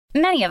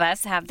Many of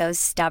us have those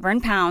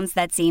stubborn pounds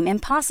that seem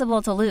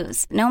impossible to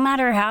lose, no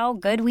matter how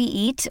good we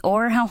eat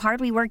or how hard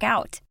we work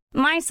out.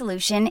 My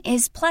solution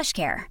is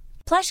PlushCare.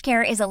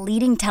 PlushCare is a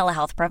leading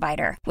telehealth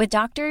provider with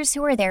doctors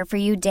who are there for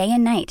you day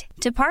and night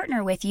to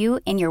partner with you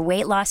in your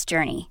weight loss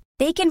journey.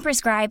 They can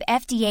prescribe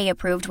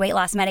FDA-approved weight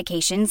loss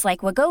medications like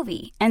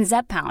Wegovy and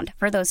Zepbound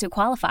for those who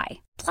qualify.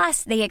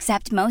 Plus, they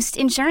accept most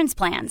insurance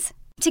plans.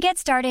 To get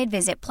started,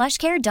 visit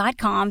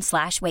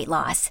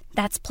plushcare.com/weightloss.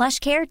 That's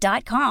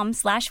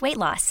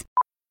plushcare.com/weightloss.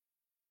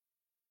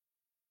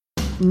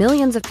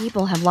 Millions of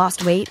people have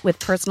lost weight with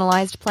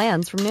personalized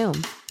plans from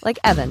Noom. Like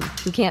Evan,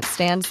 who can't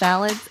stand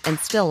salads and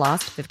still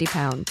lost 50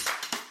 pounds.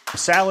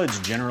 Salads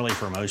generally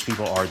for most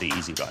people are the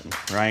easy button,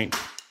 right?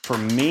 For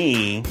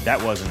me,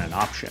 that wasn't an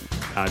option.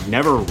 I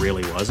never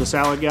really was a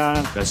salad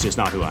guy. That's just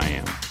not who I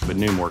am. But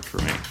Noom worked for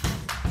me.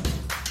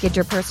 Get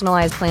your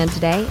personalized plan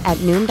today at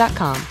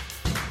Noom.com.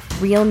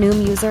 Real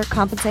Noom user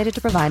compensated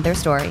to provide their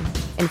story.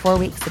 In 4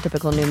 weeks, the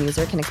typical Noom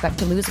user can expect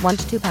to lose 1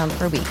 to 2 pounds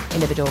per week.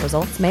 Individual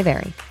results may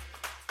vary.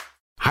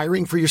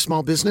 Hiring for your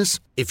small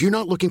business? If you're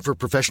not looking for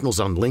professionals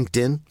on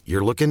LinkedIn,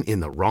 you're looking in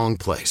the wrong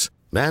place.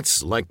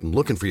 That's like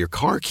looking for your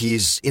car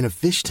keys in a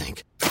fish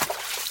tank.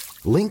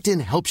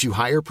 LinkedIn helps you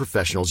hire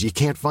professionals you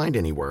can't find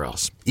anywhere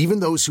else, even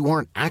those who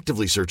aren't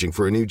actively searching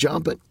for a new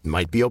job but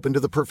might be open to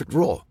the perfect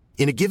role.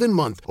 In a given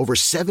month, over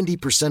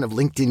 70% of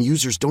LinkedIn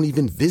users don't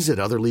even visit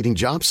other leading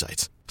job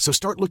sites. So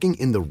start looking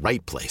in the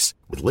right place.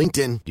 With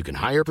LinkedIn, you can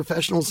hire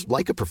professionals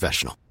like a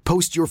professional.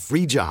 Post your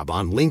free job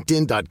on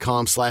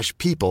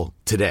linkedin.com/people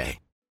today.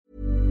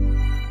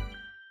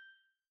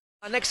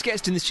 Our next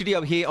guest in the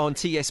studio here on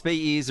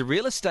TSB is a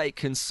real estate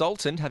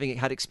consultant, having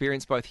had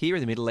experience both here in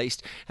the Middle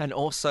East and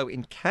also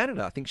in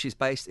Canada. I think she's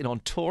based in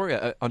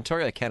Ontario,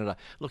 Canada,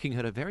 looking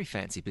at a very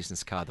fancy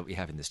business card that we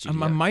have in the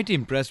studio. I'm mighty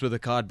impressed with the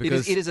card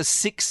because it is a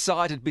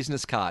 6-sided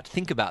business card.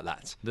 Think about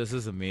that. This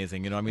is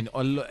amazing.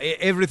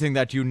 Everything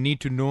that you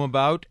need to know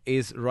about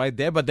is right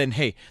there. But then,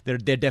 hey, there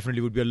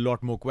definitely would be a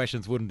lot more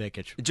questions, wouldn't there,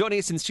 Kitch? Joining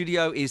us in the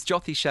studio is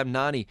Jyoth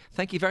Shamnani.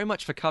 Thank you very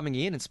much for coming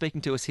in and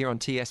speaking to us here on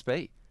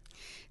TSB.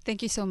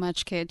 Thank you so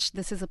much, Kitch.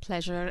 This is a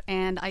pleasure.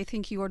 And I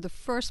think you are the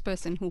first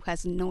person who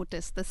has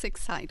noticed the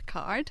 6-side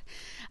card.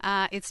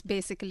 It's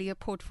basically a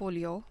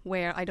portfolio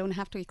where I don't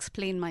have to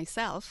explain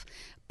myself,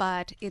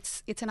 but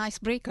it's an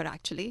icebreaker,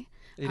 actually.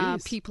 It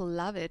is. People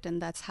love it,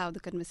 and that's how the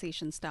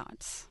conversation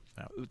starts.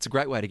 It's a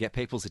great way to get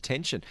people's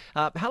attention.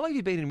 How long have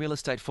you been in real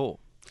estate for?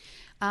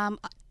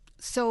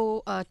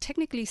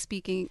 Technically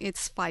speaking,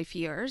 it's 5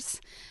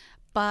 years.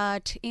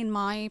 But in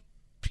my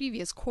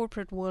previous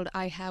corporate world,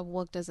 I have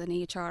worked as an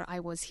HR. I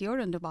was here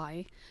in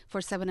Dubai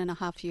for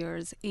 7.5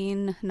 years,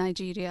 in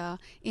Nigeria,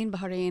 in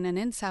Bahrain, and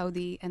in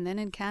Saudi, and then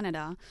in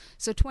Canada.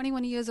 So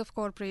 21 years of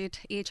corporate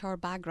HR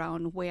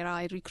background where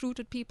I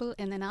recruited people,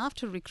 and then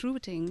after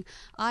recruiting,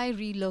 I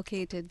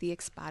relocated the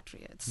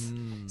expatriates.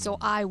 So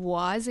I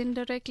was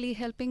indirectly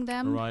helping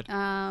them, right.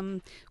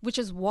 Which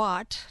is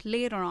what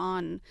later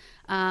on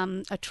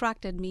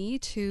attracted me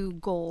to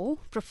go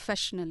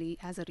professionally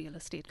as a real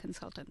estate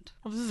consultant.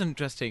 Well, this is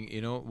interesting.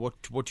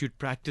 What you'd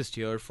practiced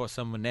here for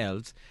someone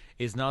else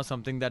is now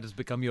something that has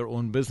become your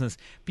own business.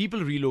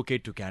 People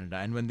relocate to Canada,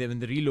 and when they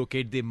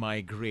relocate, they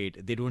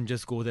migrate. They don't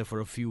just go there for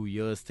a few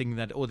years thinking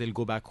that, they'll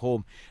go back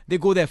home. They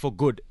go there for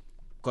good,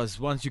 because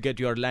once you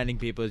get your landing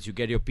papers, you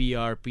get your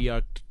PR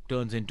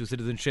turns into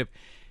citizenship.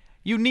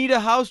 You need a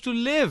house to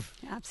live.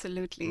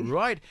 Absolutely.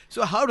 Right.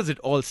 So how does it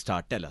all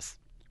start? Tell us.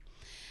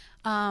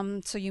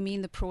 So you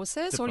mean the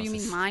process, or you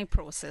mean my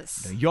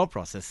process? Your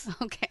process.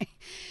 Okay.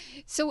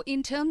 So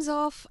in terms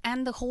of,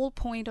 and the whole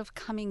point of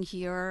coming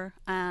here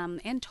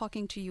and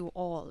talking to you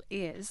all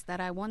is that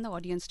I want the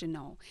audience to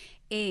know,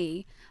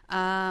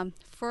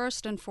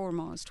 first and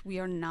foremost, we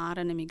are not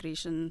an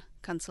immigration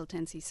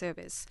consultancy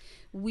service.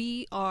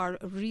 We are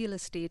real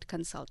estate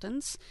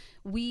consultants.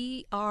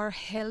 We are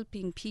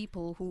helping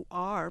people who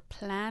are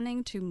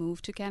planning to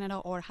move to Canada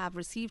or have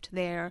received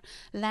their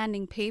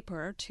landing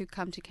paper to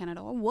come to Canada,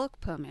 or work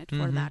permit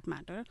for that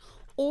matter,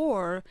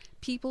 or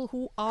people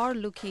who are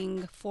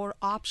looking for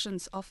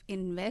options of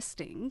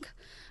investing.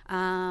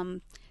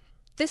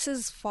 This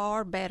is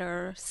far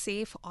better,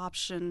 safe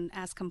option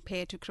as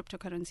compared to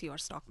cryptocurrency or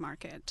stock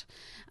market,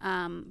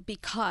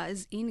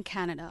 because in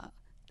Canada,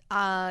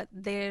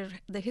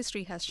 the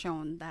history has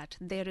shown that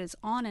there is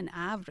on an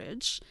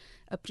average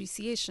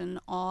appreciation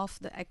of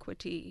the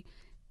equity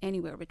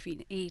anywhere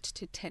between 8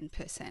 to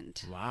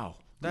 10%. Wow,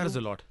 that is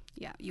a lot.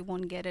 Yeah, you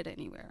won't get it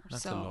anywhere.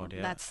 That's so a lot,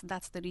 yeah.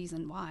 that's the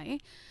reason why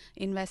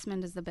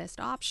investment is the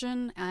best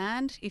option.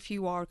 And if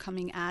you are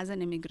coming as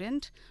an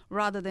immigrant,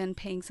 rather than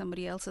paying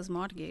somebody else's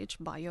mortgage,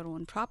 buy your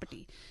own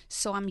property.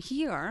 So I'm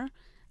here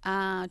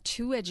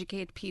to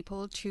educate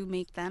people, to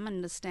make them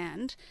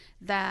understand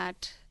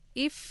that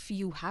if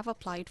you have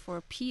applied for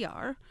a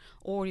PR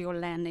or your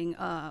landing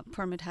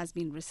permit has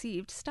been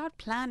received, start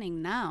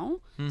planning now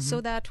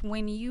so that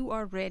when you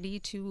are ready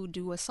to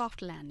do a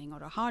soft landing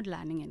or a hard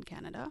landing in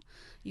Canada,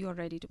 you are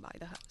ready to buy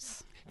the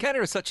house.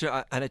 Canada is such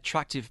an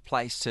attractive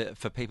place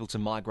for people to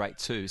migrate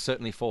to,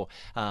 certainly for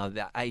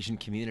the Asian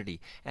community.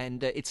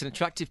 And it's an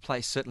attractive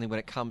place, certainly when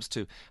it comes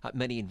to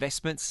many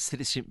investments.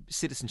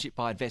 Citizenship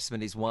by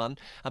investment is one.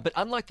 But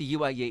unlike the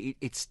UAE,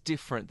 it's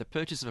different. The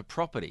purchase of a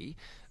property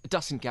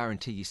doesn't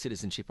guarantee you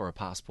citizenship or a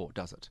passport,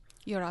 does it?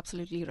 You're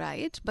absolutely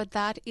right. But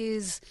that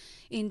is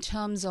in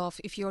terms of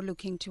if you're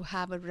looking to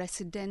have a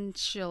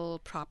residential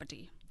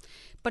property.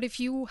 But if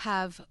you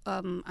have,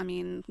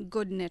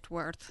 good net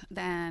worth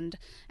and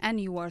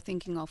you are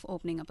thinking of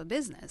opening up a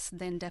business,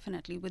 then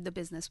definitely with the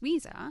business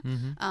visa,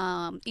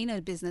 in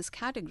a business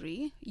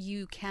category,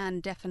 you can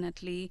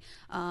definitely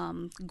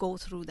go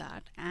through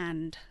that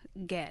and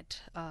get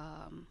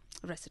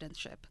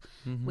residentship,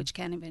 which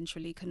can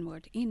eventually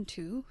convert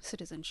into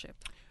citizenship.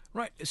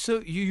 Right.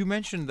 So you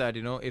mentioned that,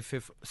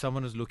 if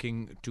someone is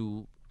looking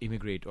to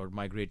immigrate or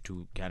migrate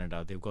to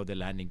Canada, they've got their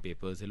landing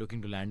papers, they're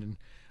looking to land in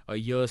a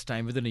year's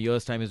time. Within a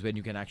year's time is when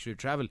you can actually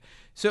travel.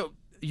 So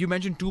you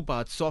mentioned two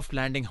parts: soft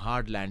landing,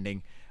 hard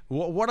landing.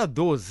 What are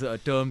those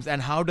terms,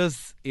 and how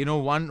does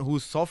one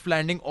who's soft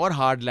landing or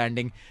hard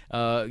landing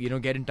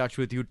get in touch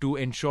with you to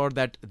ensure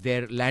that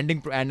their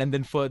landing and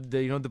then for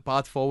the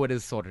path forward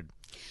is sorted?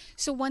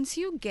 So once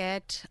you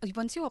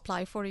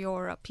apply for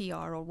your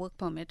PR or work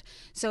permit,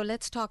 so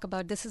let's talk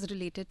about, this is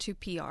related to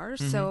PR.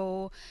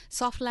 So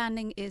soft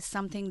landing is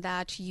something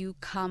that you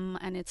come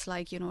and it's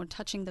like,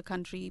 touching the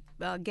country,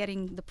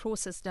 getting the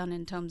process done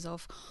in terms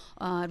of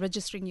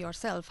registering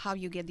yourself, how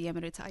you get the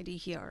Emirates ID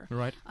here.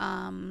 Right.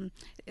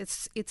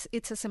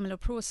 It's a similar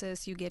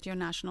process. You get your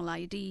national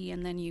ID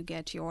and then you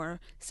get your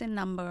SIN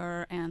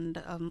number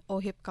and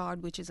OHIP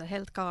card, which is a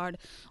health card,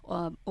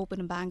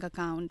 open a bank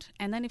account.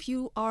 And then if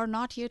you are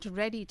not yet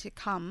ready to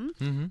come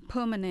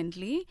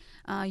permanently,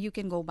 you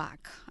can go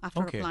back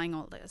after applying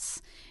all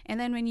this. And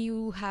then when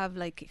you have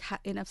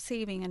enough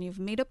saving and you've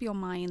made up your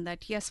mind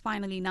that yes,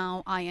 finally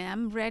now I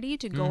am ready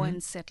to go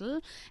and settle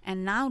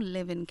and now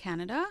live in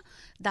Canada,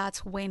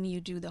 that's when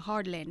you do the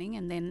hard landing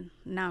and then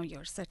now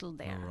you're settled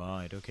there. All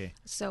right, okay.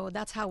 So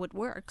that's how it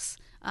works.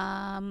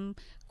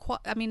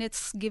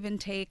 It's give and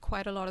take.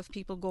 Quite a lot of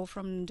people go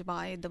from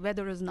Dubai. The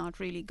weather is not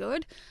really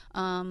good.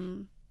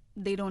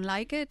 They don't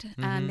like it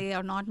and they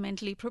are not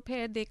mentally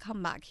prepared. They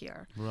come back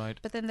here. Right.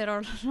 But then there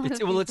are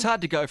it's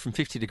hard to go from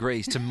 50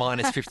 degrees to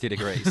minus 50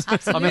 degrees.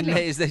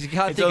 Absolutely. You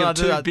can't think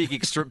of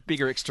two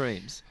bigger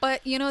extremes.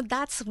 But,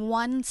 that's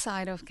one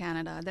side of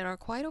Canada. There are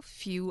quite a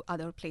few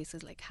other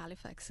places like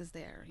Halifax is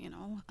there,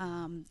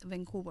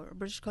 Vancouver,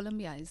 British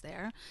Columbia is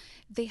there.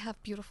 They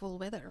have beautiful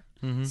weather.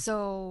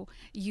 So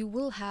you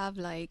will have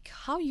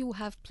how you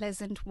have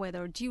pleasant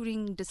weather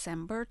during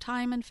December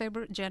time and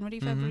January,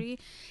 February.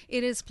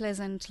 It is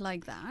pleasant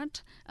like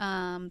that.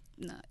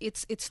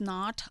 It's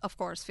not, of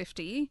course,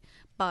 50,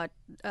 but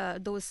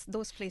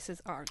those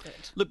places are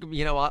good. Look,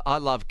 I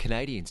love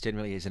Canadians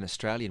generally. As an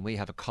Australian, we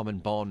have a common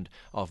bond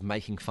of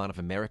making fun of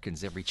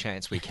Americans every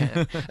chance we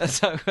can.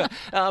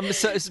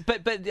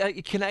 But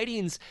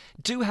Canadians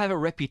do have a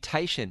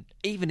reputation,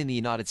 even in the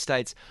United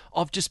States,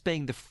 of just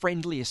being the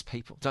friendliest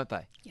people, don't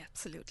they? Yeah,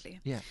 absolutely.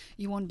 Yeah.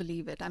 You won't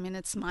believe it.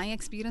 It's my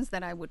experience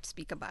that I would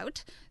speak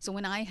about. So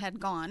when I had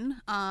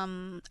gone,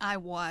 I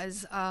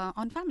was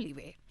on Family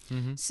Way.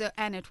 So,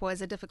 and it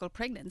was a difficult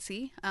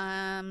pregnancy,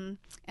 and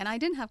I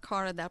didn't have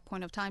car at that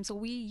point of time, so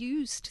we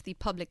used the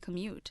public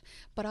commute,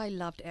 but I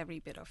loved every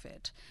bit of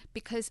it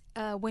because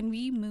when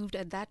we moved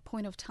at that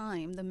point of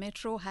time, the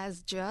metro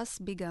has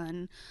just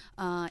begun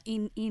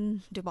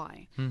in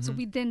Dubai, so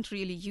we didn't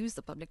really use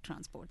the public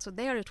transport. So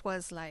there it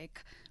was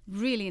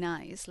really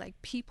nice.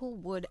 People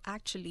would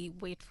actually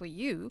wait for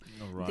you.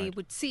 Right. They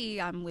would see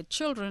I'm with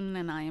children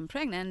and I am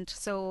pregnant,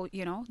 so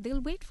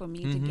they'll wait for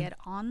me to get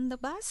on the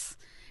bus.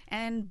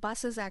 And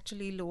buses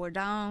actually lower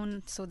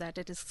down so that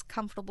it is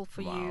comfortable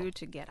for you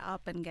to get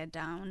up and get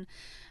down.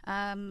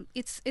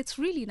 It's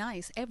really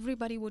nice.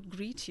 Everybody would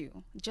greet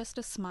you. Just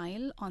a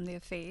smile on their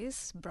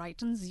face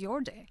brightens your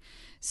day.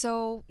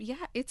 So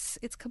yeah, it's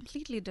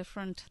completely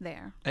different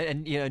there.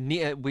 And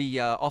we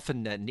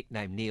often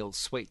nickname Neil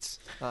Sweets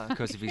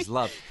because of his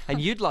love. And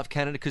you'd love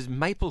Canada because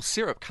maple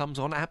syrup comes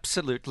on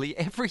absolutely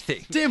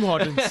everything. Tim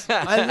Hortons.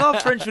 I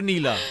love French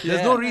vanilla.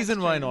 There's no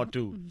reason why not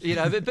to.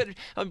 But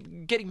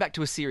getting back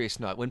to a serious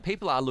note, when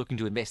people are looking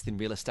to invest in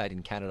real estate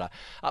in Canada,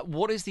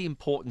 what is the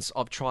importance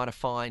of trying to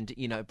find,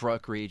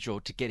 brokerage or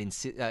to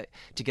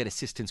get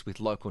assistance with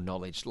local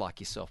knowledge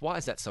like yourself? Why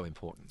is that so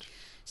important?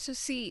 So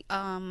see,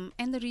 and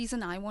the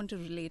reason I want to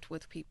relate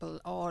with people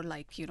or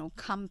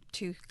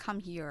come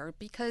here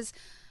because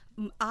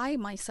I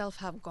myself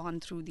have gone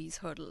through these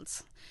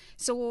hurdles.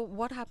 So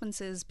what happens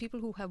is people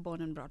who have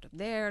born and brought up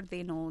there,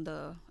 they know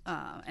the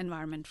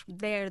environment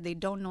there. They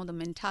don't know the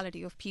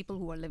mentality of people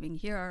who are living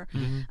here.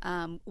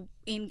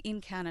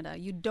 In Canada,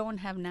 you don't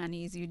have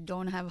nannies, you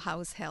don't have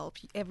house help.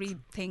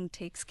 Everything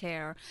takes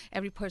care.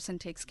 Every person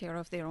takes care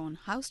of their own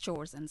house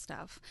chores and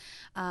stuff.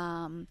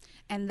 And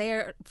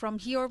from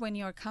here, when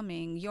you're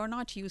coming, you're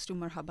not used to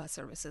marhaba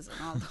services and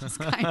all those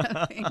kind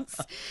of things.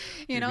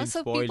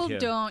 So people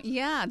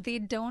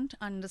don't don't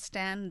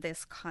understand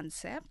this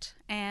concept.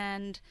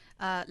 And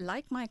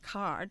like my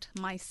card,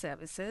 my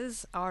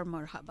services are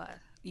marhaba,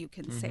 you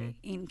can say,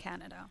 in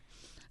Canada.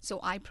 So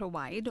I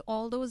provide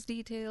all those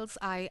details.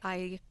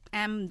 I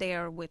am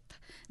there with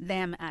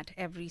them at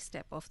every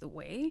step of the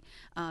way,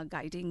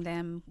 guiding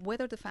them,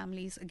 whether the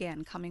family's,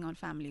 again, coming on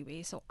family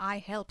way. So I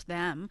help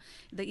them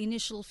the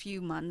initial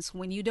few months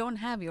when you don't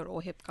have your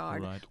OHIP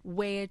card,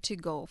 where to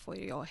go for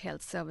your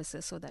health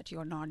services so that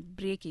you're not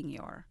breaking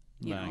your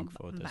bank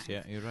for this.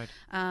 Yeah, you're right.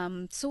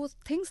 So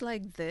things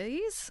like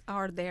these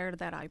are there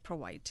that I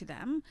provide to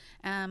them.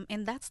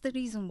 And that's the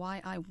reason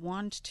why I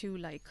want to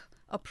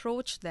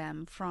approach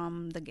them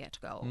from the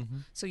get-go.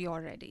 So you're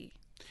ready.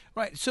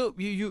 Right. So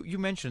you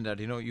mentioned that,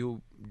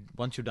 you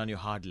once you've done your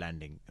hard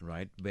landing,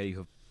 right, where you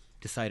have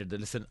decided that,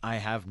 listen,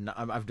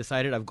 I've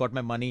decided, I've got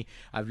my money,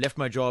 I've left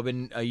my job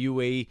in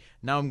UAE,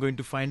 now I'm going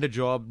to find a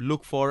job,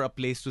 look for a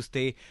place to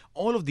stay,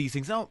 all of these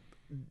things. Now,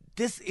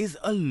 this is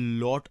a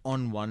lot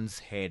on one's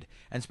head,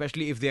 and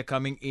especially if they're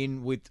coming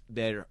in with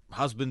their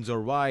husbands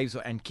or wives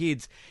and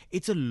kids,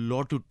 it's a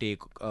lot to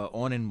take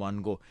on in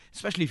one go,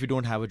 especially if you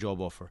don't have a job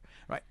offer,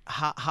 right?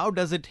 How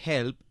does it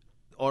help,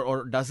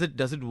 or does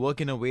it work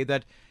in a way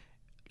that,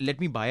 let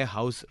me buy a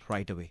house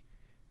right away,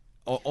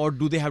 or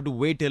do they have to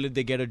wait till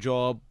they get a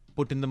job,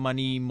 put in the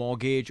money,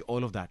 mortgage,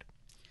 all of that?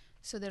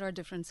 So there are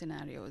different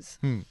scenarios.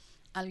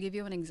 I'll give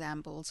you an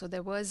example. So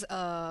there was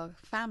a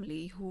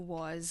family who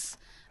was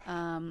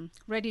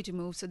ready to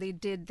move. So they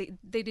did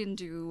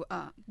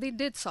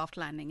soft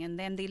landing, and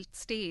then they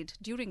stayed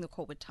during the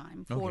COVID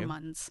time, 4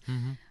 months.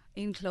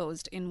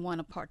 Enclosed in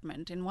one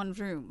apartment, in one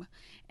room,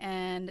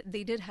 and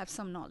they did have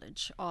some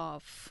knowledge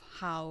of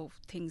how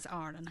things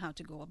are and how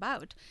to go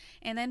about.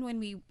 And then when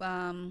we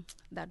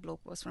that bloke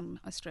was from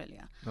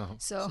Australia,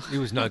 so he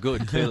was no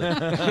good, clearly.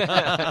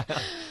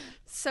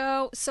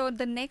 So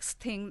the next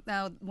thing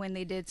when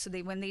they did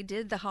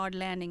the hard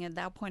landing, at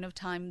that point of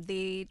time,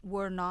 they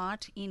were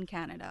not in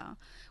Canada.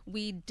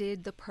 We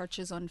did the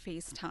purchase on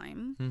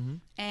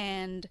FaceTime,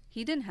 and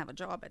he didn't have a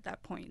job at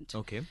that point.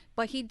 Okay,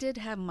 but he did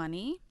have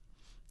money.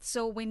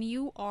 So when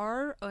you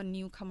are a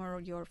newcomer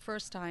or your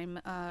first time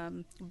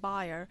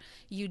buyer,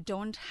 you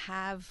don't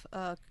have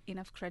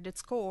enough credit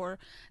score.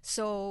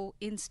 So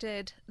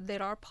instead,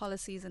 there are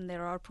policies and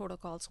there are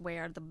protocols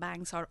where the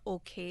banks are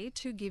okay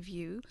to give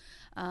you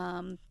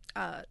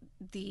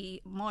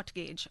the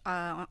mortgage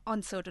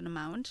on certain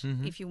amount.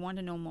 If you want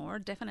to know more,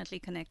 definitely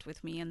connect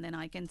with me, and then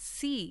I can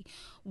see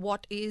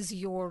what is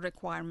your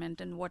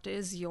requirement and what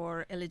is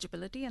your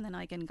eligibility, and then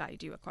I can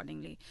guide you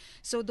accordingly.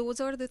 So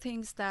those are the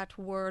things that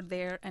were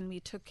there, and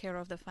we took care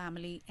of the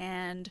family.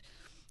 And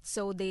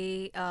so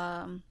they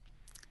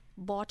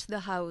bought the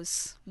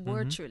house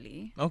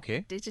virtually,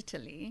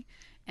 digitally,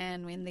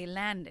 and when they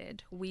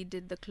landed, we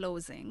did the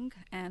closing,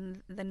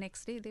 and the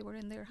next day they were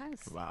in their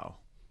house. Wow.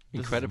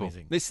 Incredible.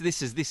 This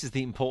is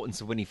the importance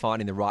of when you're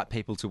finding the right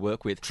people to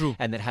work with. True.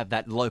 And that have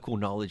that local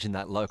knowledge and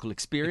that local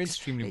experience.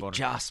 Extremely important.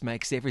 It just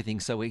makes everything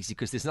so easy,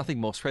 because there's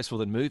nothing more stressful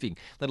than moving,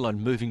 let alone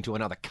moving to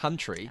another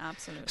country.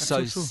 Absolutely.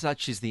 So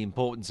such is the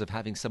importance of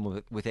having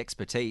someone with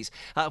expertise.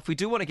 If we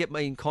do want to get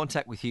in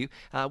contact with you,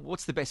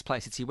 what's the best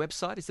place? It's your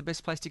website is the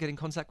best place to get in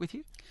contact with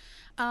you?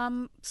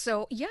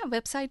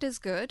 Website is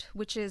good,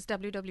 which is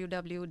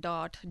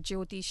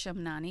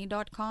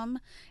www.jyotishamnani.com.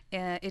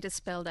 It is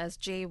spelled as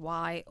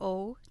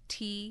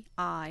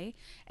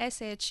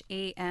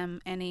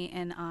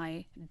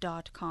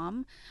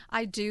JYOTISHAMNANI.com.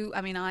 I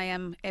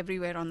am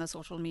everywhere on the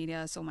social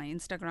media. So my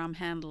Instagram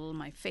handle,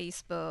 my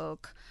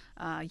Facebook,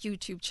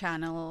 YouTube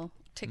channel,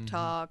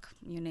 TikTok,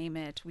 you name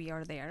it, we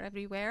are there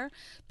everywhere,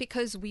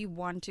 because we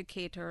want to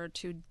cater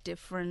to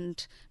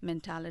different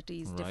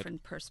mentalities,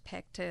 different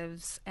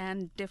perspectives,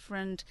 and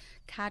different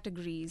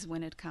categories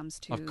when it comes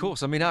to... Of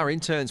course. I mean, our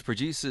interns,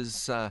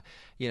 producers,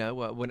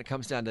 when it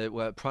comes down to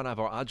Pranav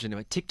or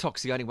Arjun,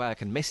 TikTok's the only way I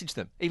can message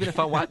them. Even if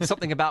I want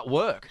something about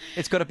work,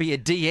 it's got to be a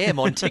DM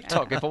on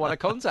TikTok if I want to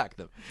contact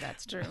them.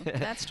 That's true.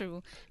 That's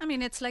true. I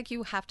mean, it's like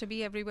you have to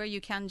be everywhere.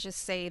 You can't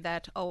just say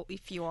that,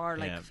 if you are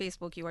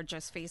Facebook, you are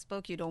just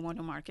Facebook. You don't want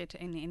to market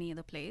in any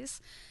other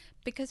place,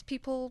 because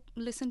people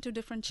listen to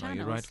different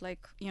channels.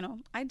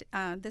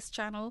 This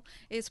channel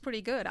is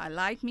pretty good. I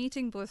like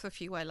meeting both of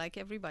you. I like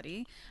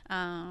everybody.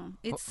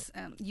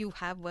 You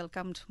have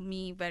welcomed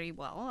me very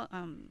well.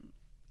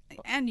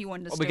 And you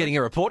understood. We're getting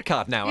a report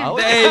card now, are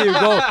we? There you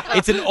go.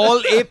 It's an all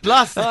A+. Here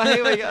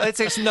we go.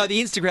 Let's actually know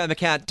the Instagram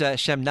account,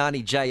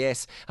 Shamnani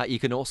JS. You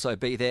can also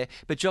be there.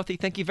 But Jyothi,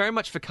 thank you very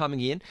much for coming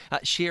in,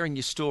 sharing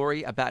your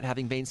story about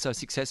having been so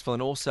successful,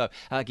 and also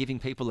giving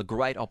people a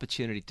great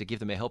opportunity to give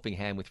them a helping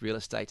hand with real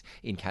estate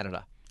in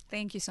Canada.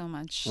 Thank you so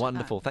much.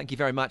 Wonderful. Thank you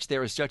very much.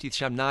 There is Jyothi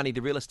Shamnani,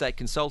 the real estate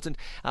consultant.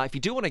 If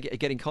you do want to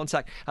get in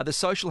contact, the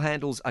social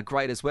handles are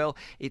great as well.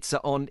 It's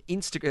on on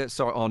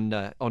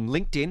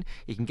LinkedIn.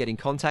 You can get in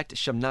contact,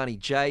 Shamnani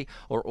J,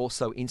 or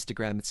also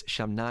Instagram. It's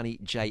Shamnani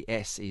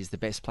JS is the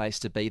best place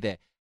to be there.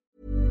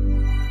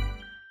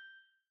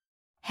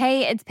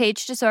 Hey, it's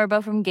Paige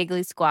DeSorbo from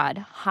Giggly Squad.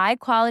 High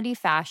quality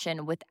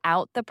fashion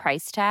without the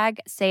price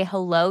tag. Say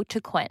hello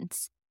to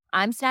Quince.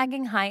 I'm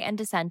snagging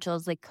high-end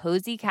essentials like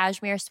cozy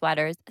cashmere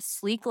sweaters,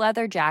 sleek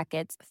leather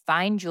jackets,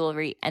 fine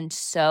jewelry, and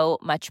so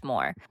much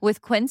more.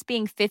 With Quince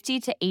being 50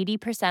 to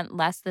 80%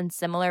 less than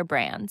similar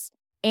brands.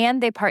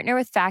 And they partner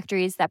with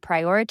factories that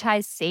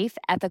prioritize safe,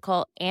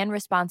 ethical, and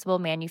responsible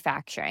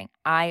manufacturing.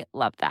 I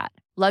love that.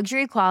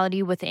 Luxury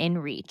quality within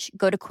reach.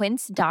 Go to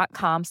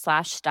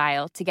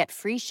quince.com/style to get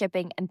free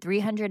shipping and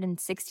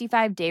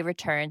 365-day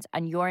returns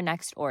on your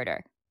next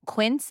order.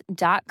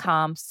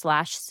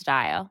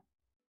 Quince.com/style.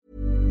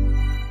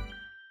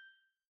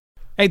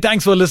 Hey,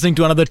 thanks for listening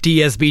to another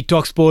TSB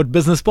Talksport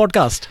Business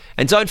Podcast.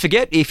 And don't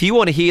forget, if you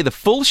want to hear the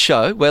full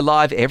show, we're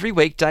live every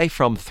weekday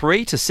from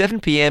 3 to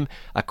 7 p.m.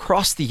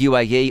 across the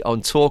UAE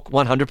on Talk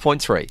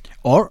 100.3.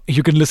 Or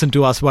you can listen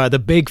to us via the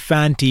Big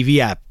Fan TV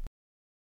app.